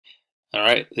All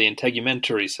right, the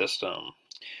integumentary system.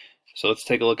 So let's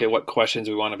take a look at what questions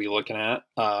we want to be looking at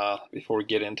before we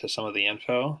get into some of the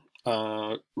info.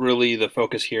 Really, the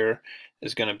focus here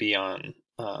is going to be on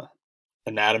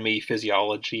anatomy,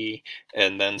 physiology,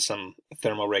 and then some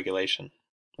thermoregulation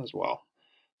as well.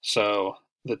 So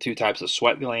the two types of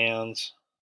sweat glands,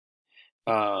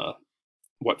 uh,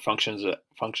 what functions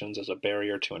as a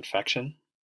barrier to infection.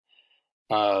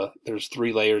 There's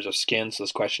three layers of skin, so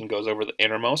this question goes over the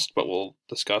innermost, but we'll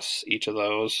discuss each of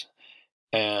those.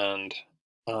 And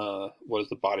what is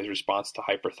the body's response to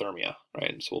hyperthermia,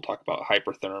 right? And so we'll talk about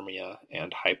hyperthermia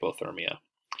and hypothermia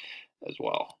as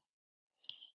well.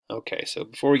 Okay, so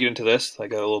before we get into this, I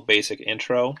got a little basic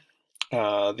intro.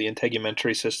 The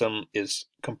integumentary system is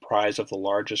comprised of the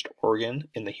largest organ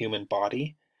in the human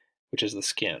body, which is the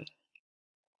skin.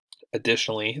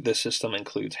 Additionally, this system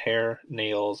includes hair,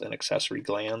 nails, and accessory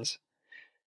glands.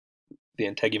 The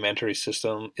integumentary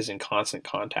system is in constant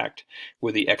contact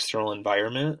with the external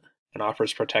environment and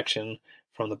offers protection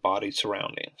from the body's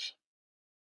surroundings.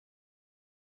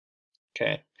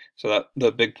 Okay, so that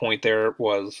the big point there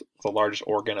was the largest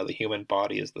organ of the human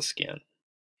body is the skin.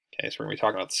 Okay, so we're going to be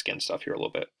talking about the skin stuff here a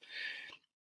little bit.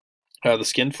 The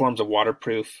skin forms a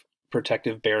waterproof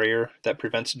protective barrier that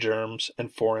prevents germs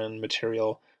and foreign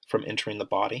material from entering the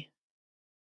body.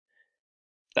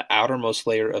 The outermost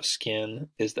layer of skin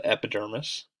is the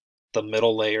epidermis, the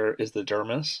middle layer is the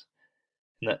dermis,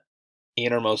 and the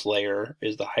innermost layer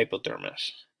is the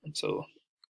hypodermis. And so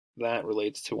that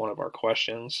relates to one of our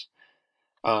questions.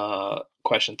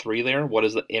 Question 3 there, what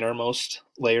is the innermost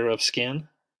layer of skin?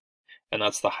 And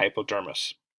that's the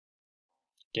hypodermis.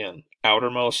 Again,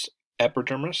 outermost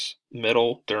epidermis,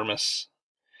 middle dermis,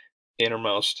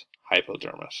 innermost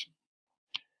hypodermis.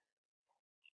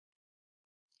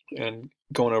 And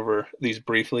going over these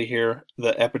briefly here,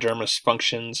 the epidermis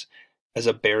functions as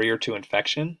a barrier to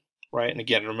infection, right? And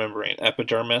again, remembering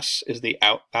epidermis is the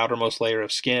outermost layer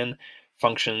of skin,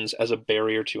 functions as a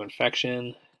barrier to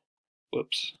infection.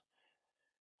 Whoops.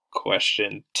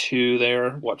 Question 2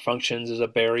 there, what functions as a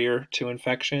barrier to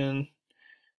infection?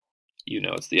 You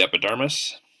know it's the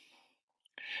epidermis.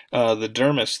 The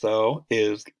dermis, though,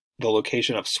 is the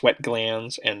location of sweat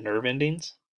glands and nerve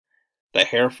endings. The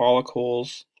hair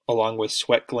follicles, along with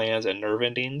sweat glands and nerve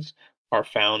endings, are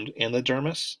found in the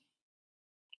dermis.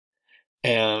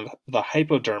 And the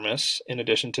hypodermis, in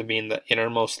addition to being the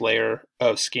innermost layer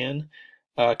of skin,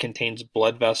 contains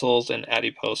blood vessels and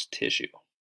adipose tissue.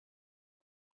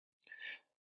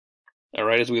 All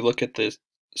right, as we look at the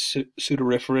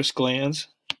sudoriferous glands,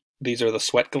 these are the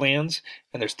sweat glands,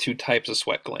 and there's two types of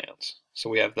sweat glands. So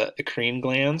we have the eccrine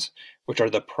glands, which are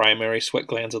the primary sweat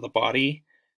glands of the body,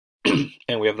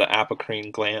 and we have the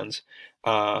apocrine glands,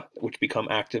 which become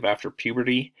active after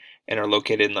puberty and are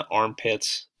located in the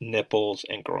armpits, nipples,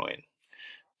 and groin.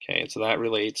 Okay, so that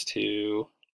relates to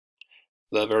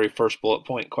the very first bullet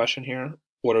point question here.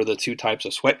 What are the two types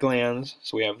of sweat glands?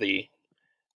 So we have the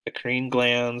eccrine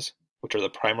glands, which are the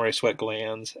primary sweat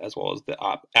glands, as well as the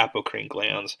apocrine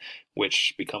glands,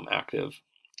 which become active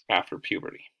after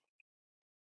puberty.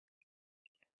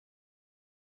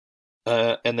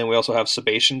 And then we also have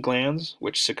sebation glands,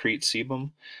 which secrete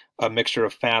sebum, a mixture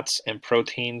of fats and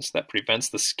proteins that prevents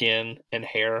the skin and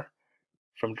hair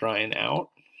from drying out.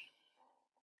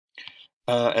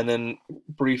 And then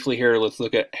briefly here, let's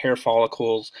look at hair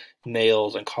follicles,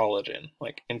 nails, and collagen.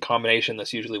 Like in combination,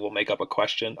 this usually will make up a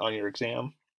question on your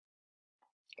exam.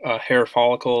 Hair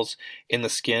follicles in the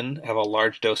skin have a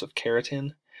large dose of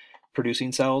keratin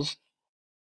producing cells.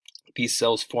 These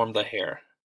cells form the hair.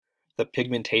 The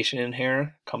pigmentation in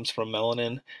hair comes from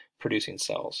melanin producing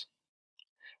cells.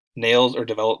 Nails are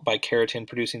developed by keratin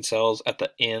producing cells at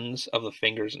the ends of the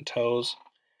fingers and toes.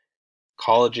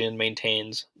 Collagen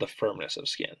maintains the firmness of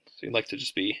skin. So you'd like to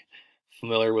just be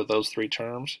familiar with those three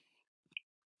terms.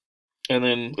 And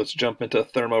then let's jump into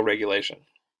thermoregulation,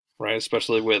 right?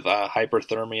 Especially with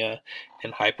hyperthermia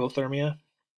and hypothermia.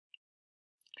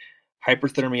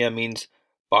 Hyperthermia means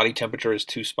body temperature is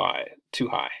too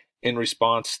high. In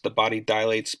response, the body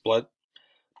dilates blood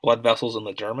vessels in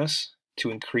the dermis to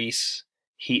increase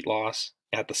heat loss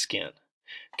at the skin.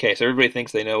 Okay, so everybody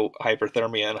thinks they know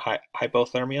hyperthermia and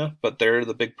hypothermia, but they're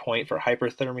the big point for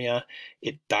hyperthermia.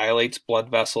 It dilates blood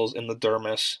vessels in the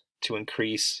dermis to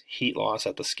increase heat loss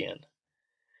at the skin.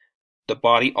 The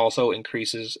body also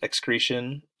increases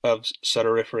excretion of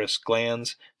sudoriferous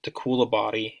glands to cool the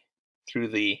body through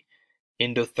the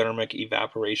endothermic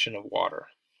evaporation of water.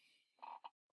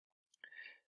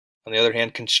 On the other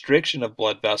hand, constriction of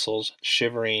blood vessels,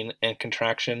 shivering, and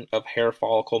contraction of hair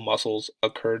follicle muscles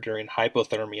occur during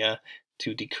hypothermia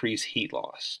to decrease heat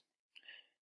loss.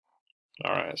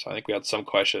 All right, so I think we had some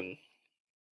question.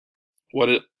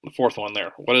 The fourth one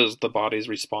there? What is the body's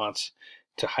response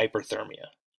to hyperthermia?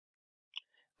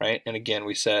 Right, and again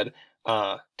we said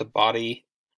the body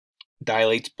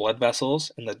dilates blood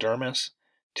vessels in the dermis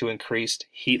to increase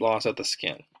heat loss at the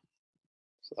skin.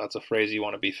 So that's a phrase you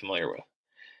want to be familiar with.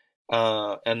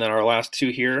 And then our last two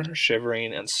here,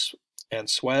 shivering and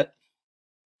sweat.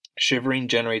 Shivering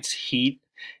generates heat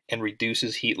and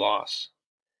reduces heat loss.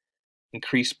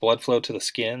 Increased blood flow to the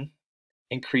skin,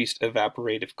 increased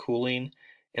evaporative cooling,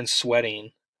 and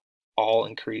sweating all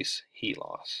increase heat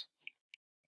loss.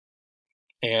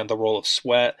 And the role of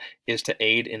sweat is to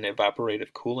aid in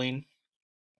evaporative cooling.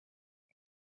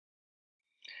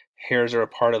 Hairs are a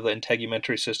part of the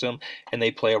integumentary system, and they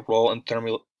play a role in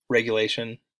thermal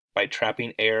regulation by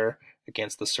trapping air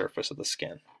against the surface of the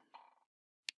skin.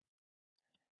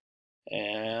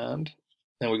 And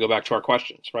then we go back to our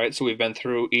questions, right? So we've been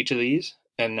through each of these,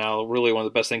 and now really one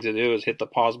of the best things to do is hit the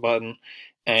pause button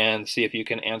and see if you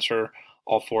can answer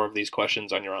all four of these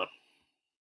questions on your own.